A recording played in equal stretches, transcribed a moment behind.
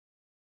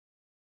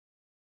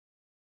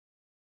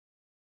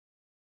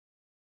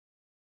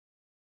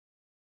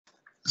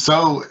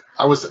So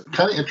I was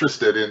kind of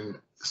interested in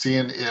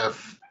seeing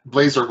if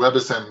Blazor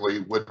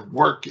WebAssembly would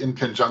work in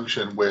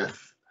conjunction with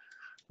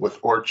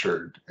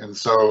Orchard. And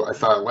so I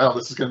thought, well,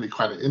 this is going to be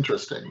quite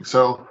interesting.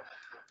 So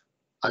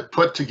I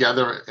put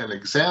together an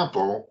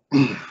example,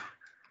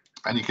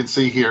 and you can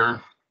see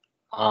here,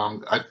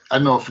 I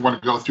don't know if you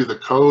want to go through the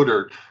code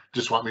or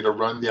just want me to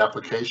run the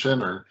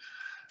application, or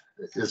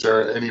is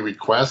there any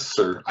requests,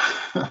 or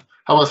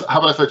how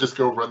about if I just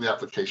go run the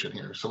application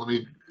here? So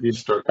let me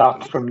start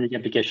from the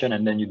application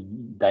and then you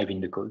dive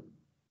in the code.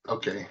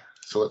 Okay,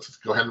 so let's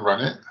go ahead and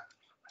run it.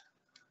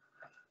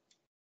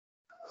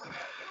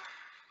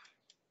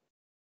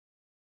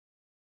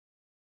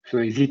 So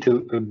is it a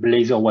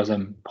Blazor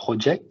WASM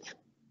project?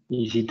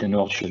 Is it an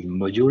Orchard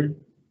module?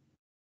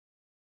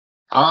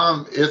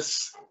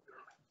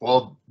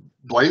 Well,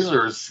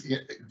 Blazor's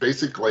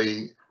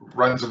basically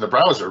runs in the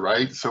browser,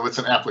 right? So it's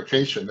an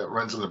application that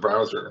runs in the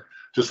browser,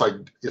 just like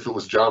if it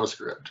was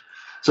JavaScript.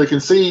 So you can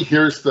see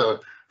here's the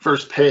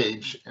first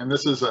page, and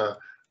this is a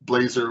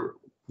Blazor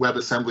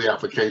WebAssembly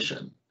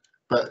application.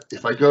 But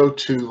if I go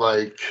to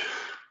like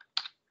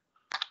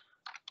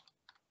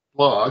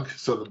log,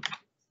 so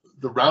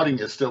the routing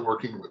is still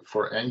working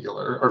for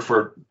Angular or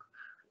for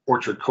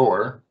Orchard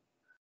Core.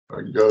 I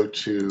can go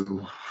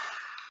to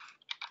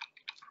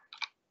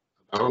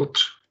About,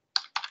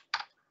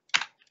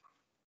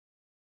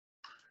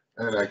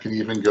 and I can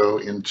even go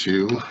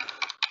into.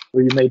 So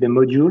you made a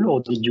module,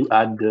 or did you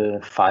add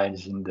the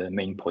files in the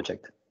main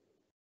project?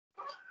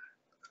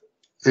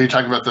 Are you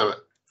talking about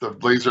the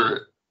Blazor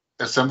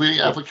assembly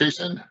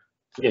application?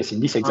 Yes, in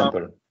this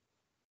example.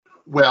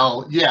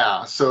 Well,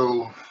 yeah.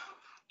 So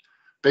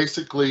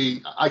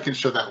basically, I can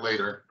show that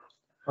later.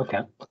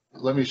 Okay.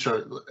 Let me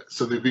show.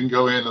 So that we can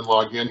go in and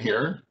log in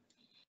here.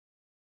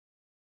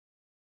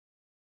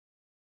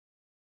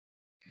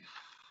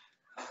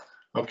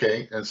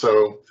 Okay, and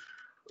so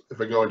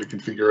if I go into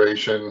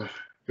configuration,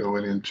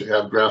 going into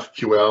have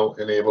GraphQL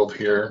enabled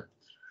here.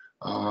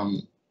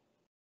 So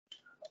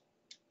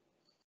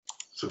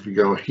if we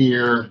go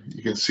here,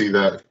 you can see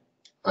that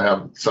I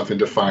have something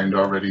defined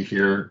already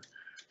here.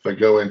 If I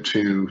go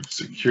into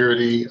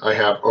security, I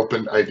have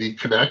OpenID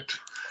Connect,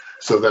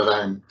 so that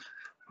I'm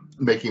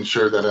making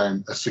sure that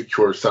I'm a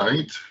secure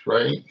site,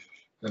 right?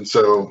 And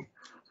so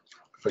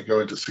if I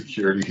go into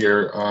security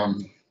here,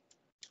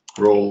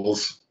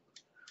 roles,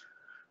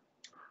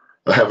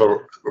 I have a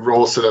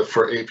role set up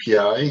for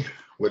API,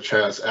 which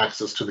has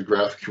access to the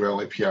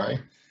GraphQL API.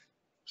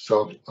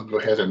 So I'll go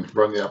ahead and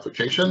run the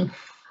application.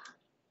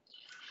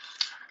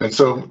 And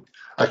so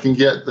I can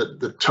get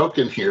the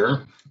token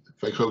here.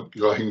 If I go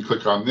ahead and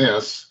click on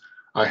this,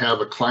 I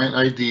have a client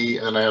ID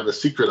and I have a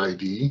secret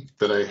ID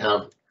that I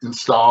have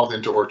installed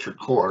into Orchard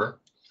Core.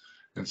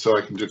 And so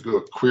I can do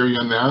a query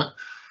on that,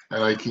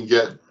 and I can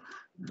get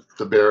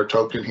the bearer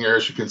token here,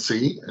 as you can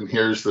see. And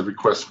here's the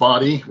request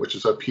body, which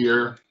is up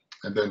here.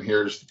 And then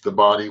here's the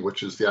body,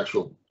 which is the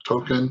actual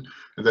token.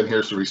 And then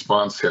here's the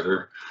response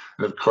header.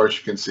 And of course,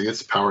 you can see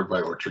it's powered by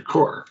Orchard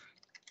Core.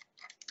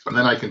 And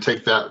then I can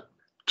take that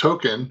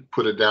token,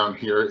 put it down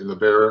here in the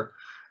bearer,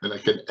 and I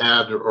can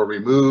add or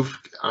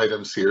remove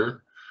items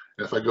here.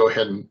 And if I go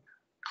ahead and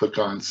click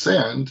on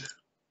send,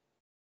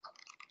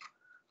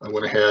 I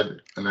went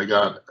ahead and I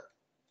got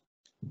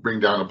bring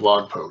down a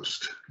blog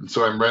post. And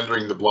so I'm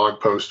rendering the blog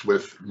post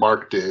with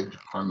MarkDig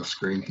on the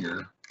screen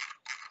here.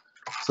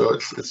 So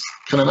it's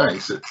kind of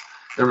nice.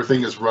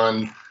 Everything is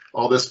run,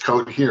 all this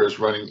code here is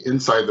running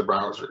inside the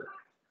browser,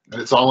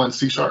 and it's all in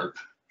C#.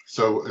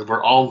 So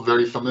we're all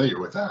very familiar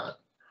with that.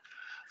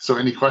 So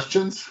any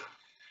questions?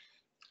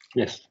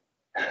 Yes.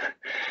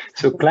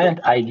 So client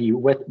ID,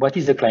 what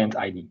is the client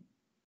ID?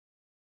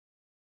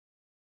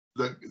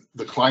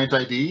 The client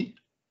ID?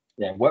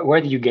 Yeah, where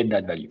do you get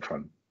that value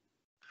from?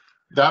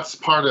 That's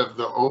part of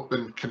the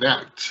Open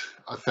Connect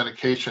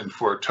authentication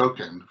for a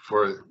token,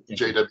 for a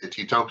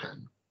JWT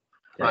token.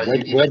 Right.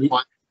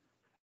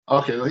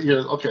 Okay, here,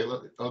 okay,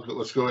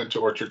 let's go into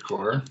Orchard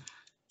Core.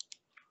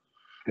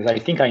 Because I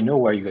think I know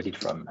where you got it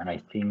from, and I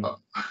think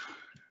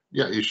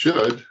yeah, you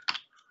should.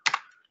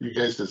 You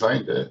guys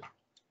designed it.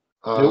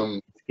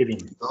 Nope,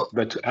 kidding.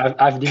 But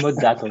I've demoed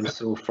that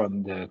also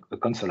from the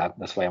console app.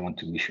 That's why I want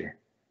to be sure.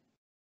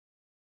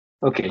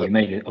 Okay, you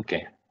made it.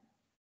 Okay.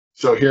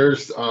 So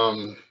here's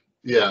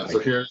yeah, so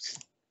here's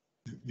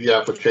the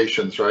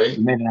applications, right?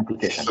 You made an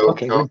application. So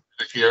okay. Go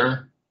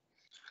here.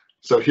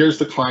 So here's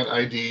the client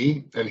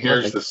ID, and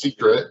here's the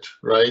secret,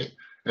 right?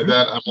 And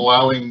then I'm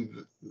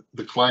allowing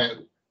the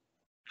client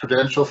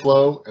credential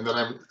flow, and then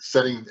I'm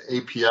setting the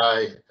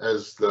API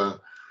as the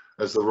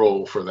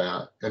role for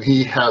that. And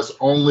he has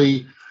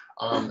only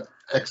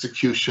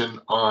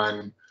execution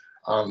on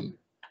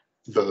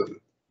the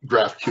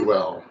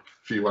GraphQL.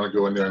 If you want to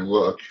go in there and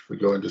look, we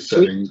go into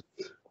settings.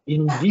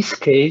 In this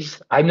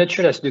case, I'm not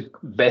sure that's the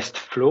best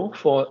flow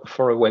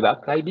for a web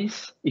app like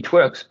this. It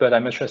works, but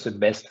I'm not sure that's the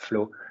best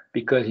flow,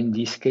 because in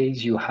this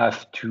case, you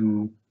have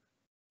to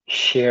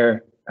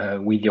share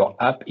with your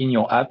app. In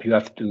your app, you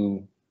have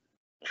to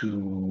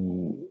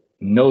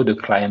know the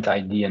client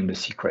ID and the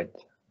secret.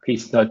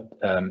 it's not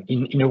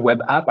in a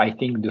web app. I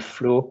think the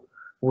flow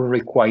will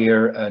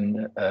require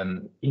an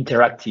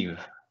interactive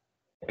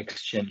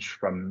exchange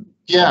from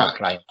the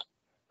client.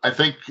 I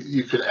think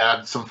you could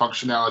add some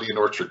functionality in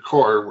Orchard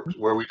Core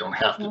where we don't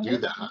have to do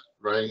that,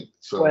 right?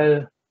 So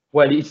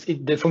well,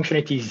 the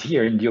functionality is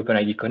here in the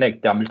OpenID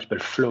Connect. There are multiple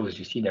flows.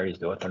 You see, there is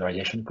the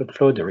authorization code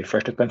flow, the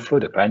refresh token flow,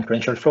 the client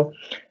credential flow,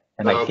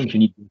 and I think you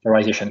need the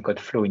authorization code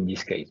flow in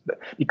this case. But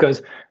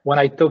because when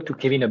I talked to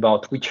Kevin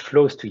about which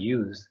flows to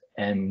use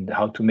and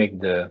how to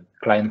make the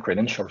client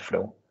credential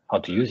flow, how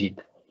to use it,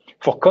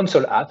 for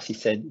console apps, he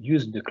said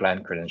use the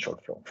client credential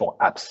flow. For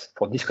apps,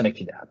 for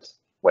disconnected apps,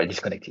 well,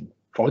 disconnected.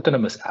 For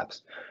autonomous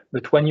apps.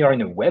 But when you're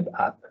in a web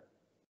app,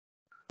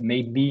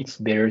 maybe it's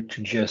better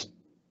to just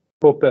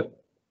pop up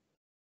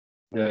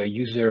the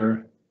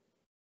user.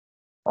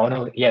 Oh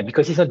no, yeah,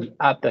 because it's not the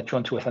app that you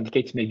want to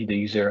authenticate, it's maybe the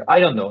user. I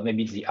don't know,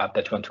 maybe it's the app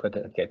that you want to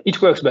authenticate.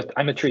 It works, but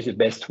I'm not sure it's the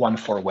best one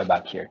for a web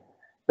app here.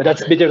 But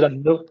that's better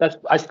than no, that's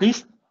at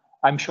least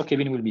I'm sure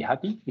Kevin will be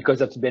happy because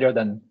that's better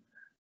than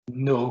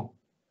no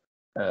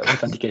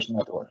authentication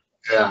at all.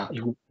 Yeah.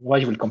 Why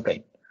you will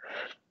complain?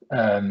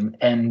 But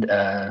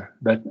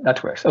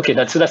that works. Okay,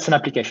 that's an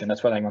application.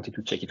 That's what I wanted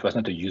to check. It was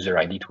not a user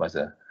ID, it was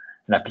an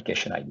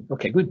application ID.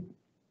 Okay, good.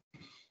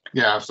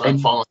 Yeah, so I'm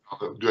following all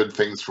the good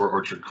things for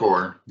Orchard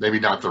Core. Maybe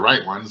not the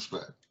right ones,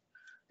 but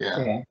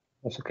yeah.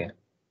 That's okay.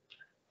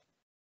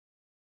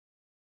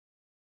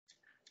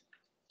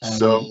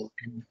 So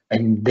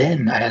and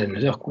then I had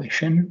another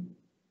question.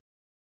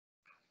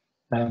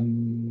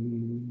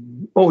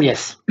 Oh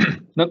yes,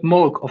 not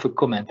more of a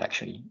comment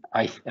actually.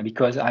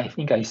 Because I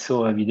think I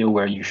saw a video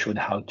where you showed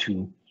how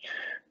to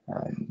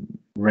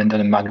render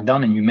the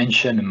markdown, and you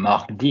mentioned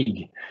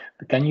markdig.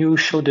 But can you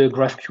show the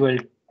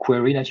GraphQL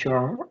query that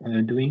you're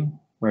doing?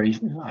 Where is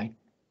in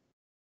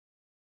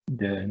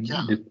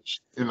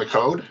the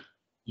code?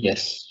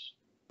 Yes.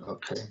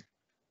 Okay.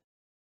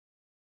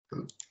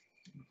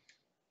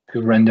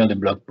 To render the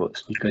blog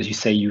post, because you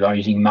say you are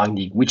using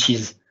markdig, which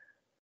is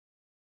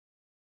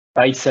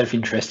by itself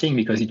interesting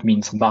because it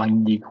means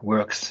markdig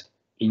works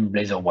in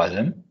Blazor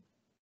WASM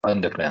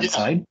on the client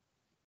side.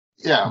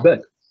 Yeah.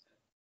 But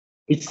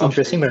it's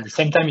interesting, but at the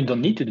same time, you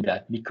don't need to do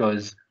that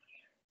because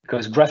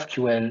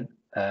GraphQL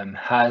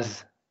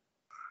has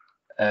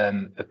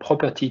a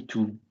property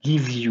to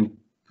give you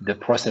the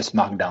process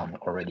markdown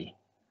already.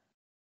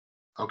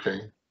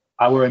 Okay.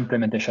 Our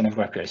implementation of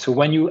GraphQL. So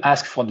when you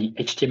ask for the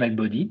HTML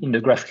body in the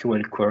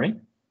GraphQL query,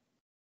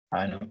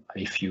 I don't know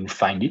if you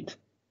find it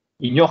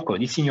in your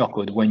code. It's in your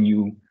code when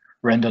you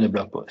render the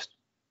blog post.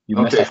 You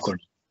must have code.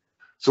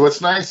 So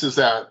what's nice is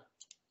that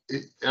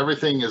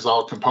everything is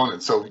all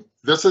components. So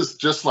this is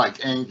just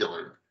like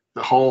Angular.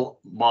 The whole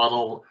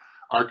model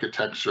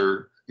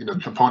architecture,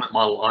 component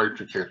model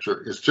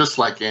architecture is just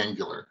like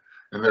Angular,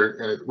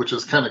 which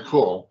is kind of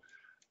cool.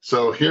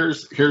 So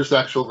here's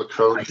the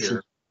code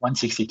here.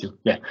 162.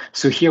 Yeah.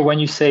 So here, when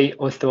you say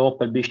author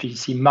publish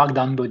etc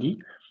markdown body,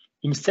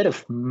 instead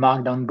of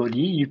markdown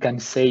body, you can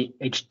say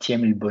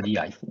HTML body,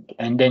 I think,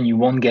 and then you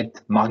won't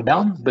get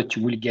markdown, but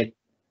you will get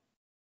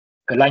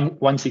a line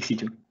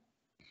 162.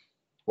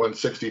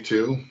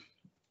 162.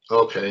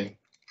 Okay.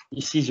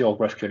 This is your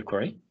GraphQL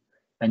query,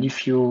 and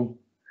if you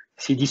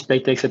see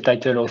display text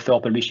subtitle author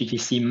publish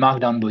etc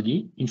markdown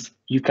body,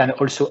 you can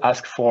also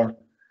ask for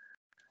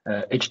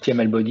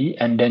HTML body,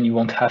 and then you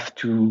won't have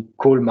to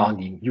call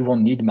markdig. You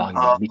won't need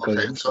markdig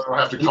because so I don't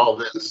have to call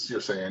this.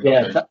 You're saying,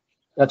 yeah, okay.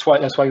 That's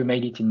why we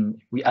made it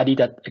in. We added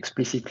that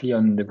explicitly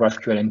on the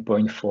GraphQL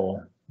endpoint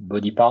for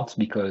body parts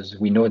because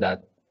we know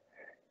that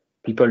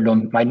people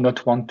might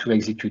not want to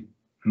execute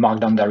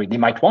markdown directly. They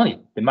might want it.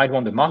 They might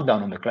want the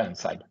markdown on the client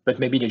side, but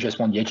maybe they just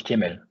want the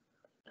HTML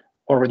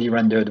already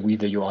rendered with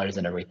the URLs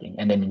and everything.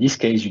 And then in this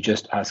case, you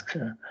just ask.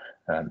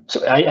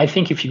 So I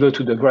think if you go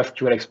to the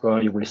GraphQL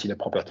Explorer, you will see the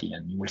property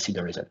and you will see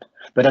the result.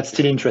 But that's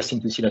still interesting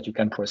to see that you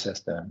can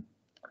process the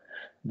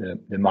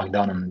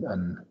markdown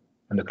on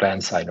the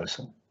client side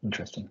also.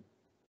 Interesting.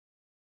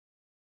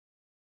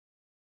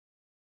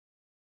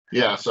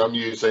 Yeah, so I'm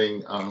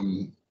using,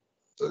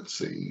 let's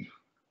see,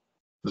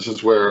 this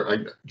is where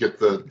I get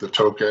the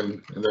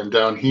token, and then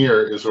down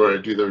here is where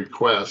I do the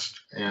request,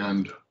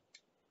 and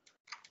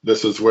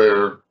this is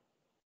where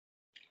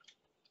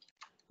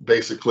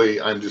basically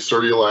I'm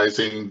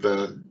deserializing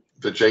the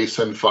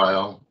JSON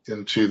file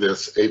into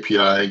this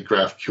API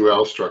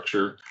GraphQL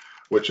structure,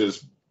 which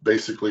is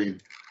basically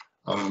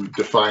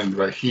defined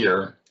right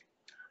here.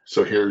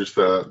 So here's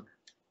the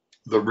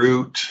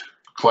root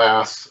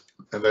class,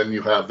 and then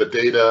you have the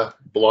data,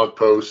 blog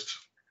post.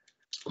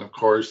 And of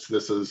course,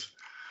 the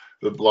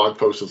blog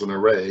post is an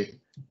array.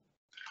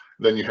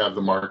 Then you have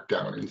the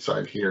markdown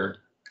inside here.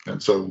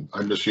 And so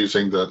I'm just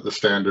using the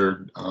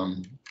standard,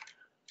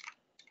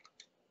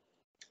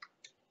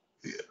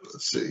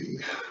 let's see.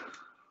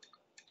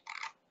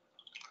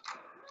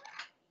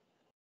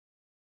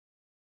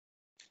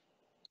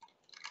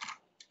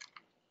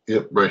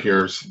 Yep, right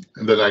here.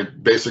 And then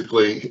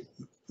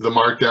the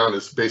markdown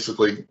is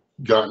basically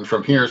gotten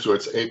from here. So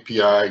it's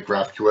API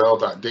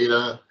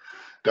GraphQL.data.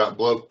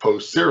 blog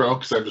post 0,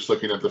 because I'm just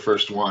looking at the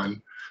first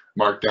one,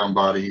 markdown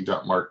body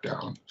dot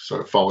markdown. So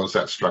it follows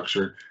that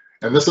structure.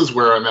 And this is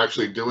where I'm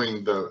actually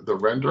doing the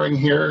rendering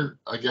here,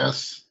 I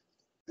guess,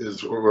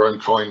 is where I'm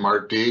calling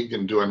markdig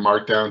and doing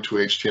markdown to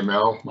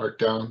HTML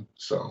markdown.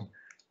 So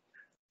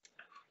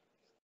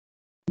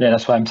yeah,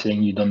 that's why I'm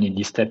saying you don't need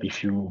this step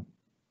if you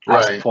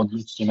ask for the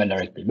HTML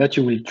directly, but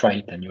you will try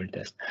it and you will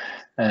test.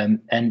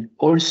 And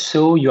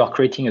also you are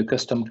creating a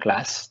custom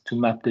class to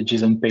map the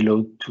JSON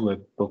payload to a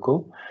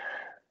POCO.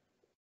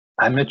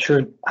 I'm not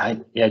sure,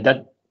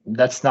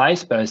 that's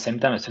nice, but at the same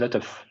time, it's a lot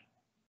of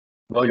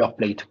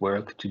boilerplate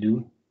work to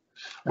do.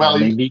 Well,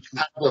 maybe you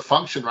have the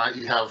function, right?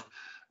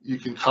 You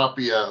can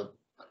copy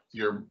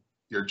your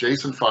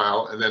JSON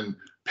file and then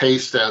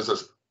paste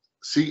as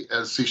C#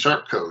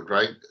 code,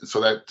 right?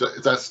 So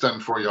that's done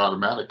for you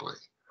automatically.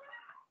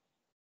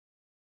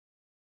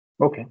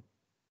 Okay.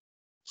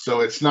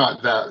 So it's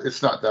not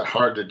that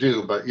hard to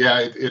do, but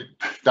yeah,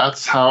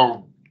 that's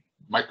how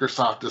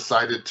Microsoft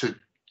decided to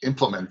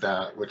implement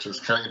that, which is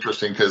kind of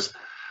interesting because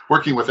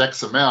working with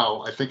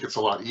XML, I think it's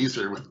a lot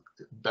easier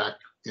back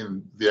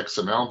in the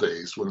XML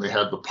days when they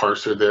had the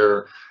parser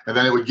there, and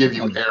then it would give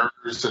you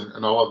errors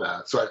and all of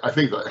that. So I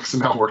think the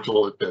XML worked a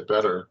little bit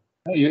better.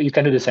 You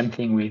can do the same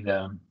thing with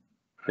the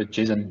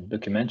JSON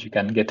document. You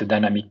can get a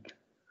dynamic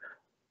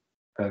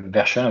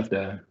version of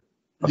the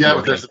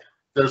but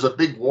there's a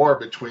big war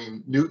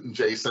between Newton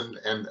JSON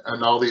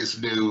and all these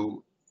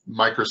new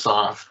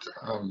Microsoft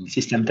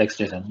system text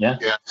JSON. Yeah.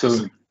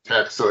 So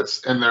text. So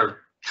they're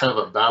kind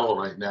of a battle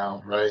right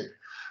now, right?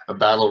 A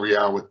battle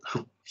royale with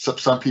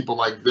some people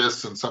like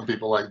this and some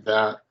people like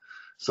that.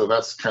 So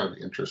that's kind of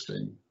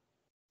interesting.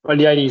 Well,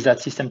 the idea is that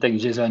system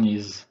text JSON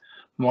is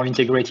more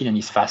integrated and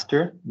is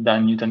faster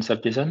than Newton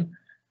Soft JSON,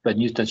 but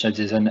Newton Soft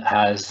JSON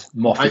has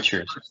more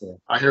features.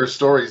 I hear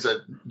stories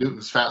that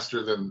Newton's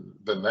faster than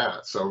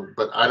that. So,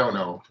 but I don't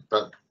know.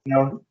 But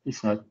no,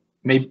 it's not.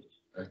 Maybe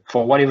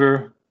for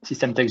whatever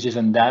system text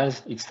JSON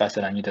does, it's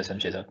faster than Newton Soft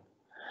JSON.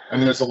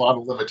 And there's a lot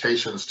of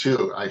limitations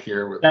too, I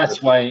hear.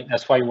 That's why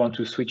you want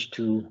to switch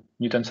to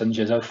Newton Soft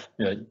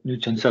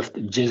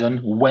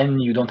JSON when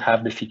you don't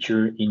have the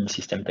feature in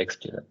system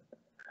text JSON.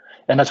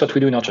 And that's what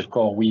we do in Orchard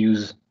Core. We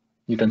use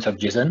Newton Soft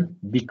JSON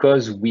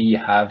because we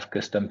have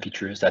custom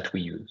features that we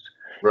use.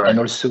 Right. And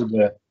also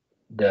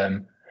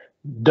the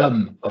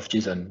DOM of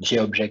JSON,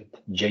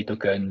 JObject,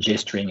 JToken,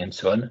 JString, and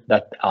so on,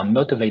 that are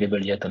not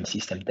available yet on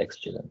system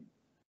text JSON.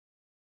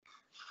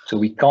 So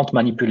we can't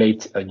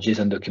manipulate a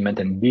JSON document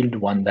and build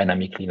one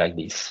dynamically like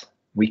this.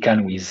 We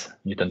can with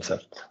Newton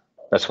Soft.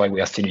 That's why we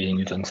are still using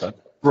Newton Soft.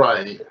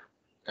 Right.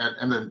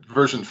 And then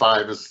version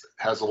 5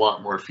 has a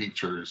lot more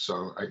features.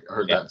 So I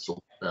heard that's a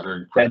little better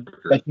and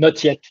quicker. But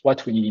not yet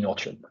what we need in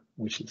Orchard,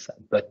 which is sad,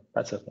 but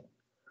that's okay.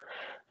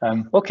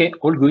 Okay,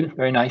 all good,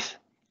 very nice.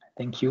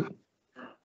 Thank you.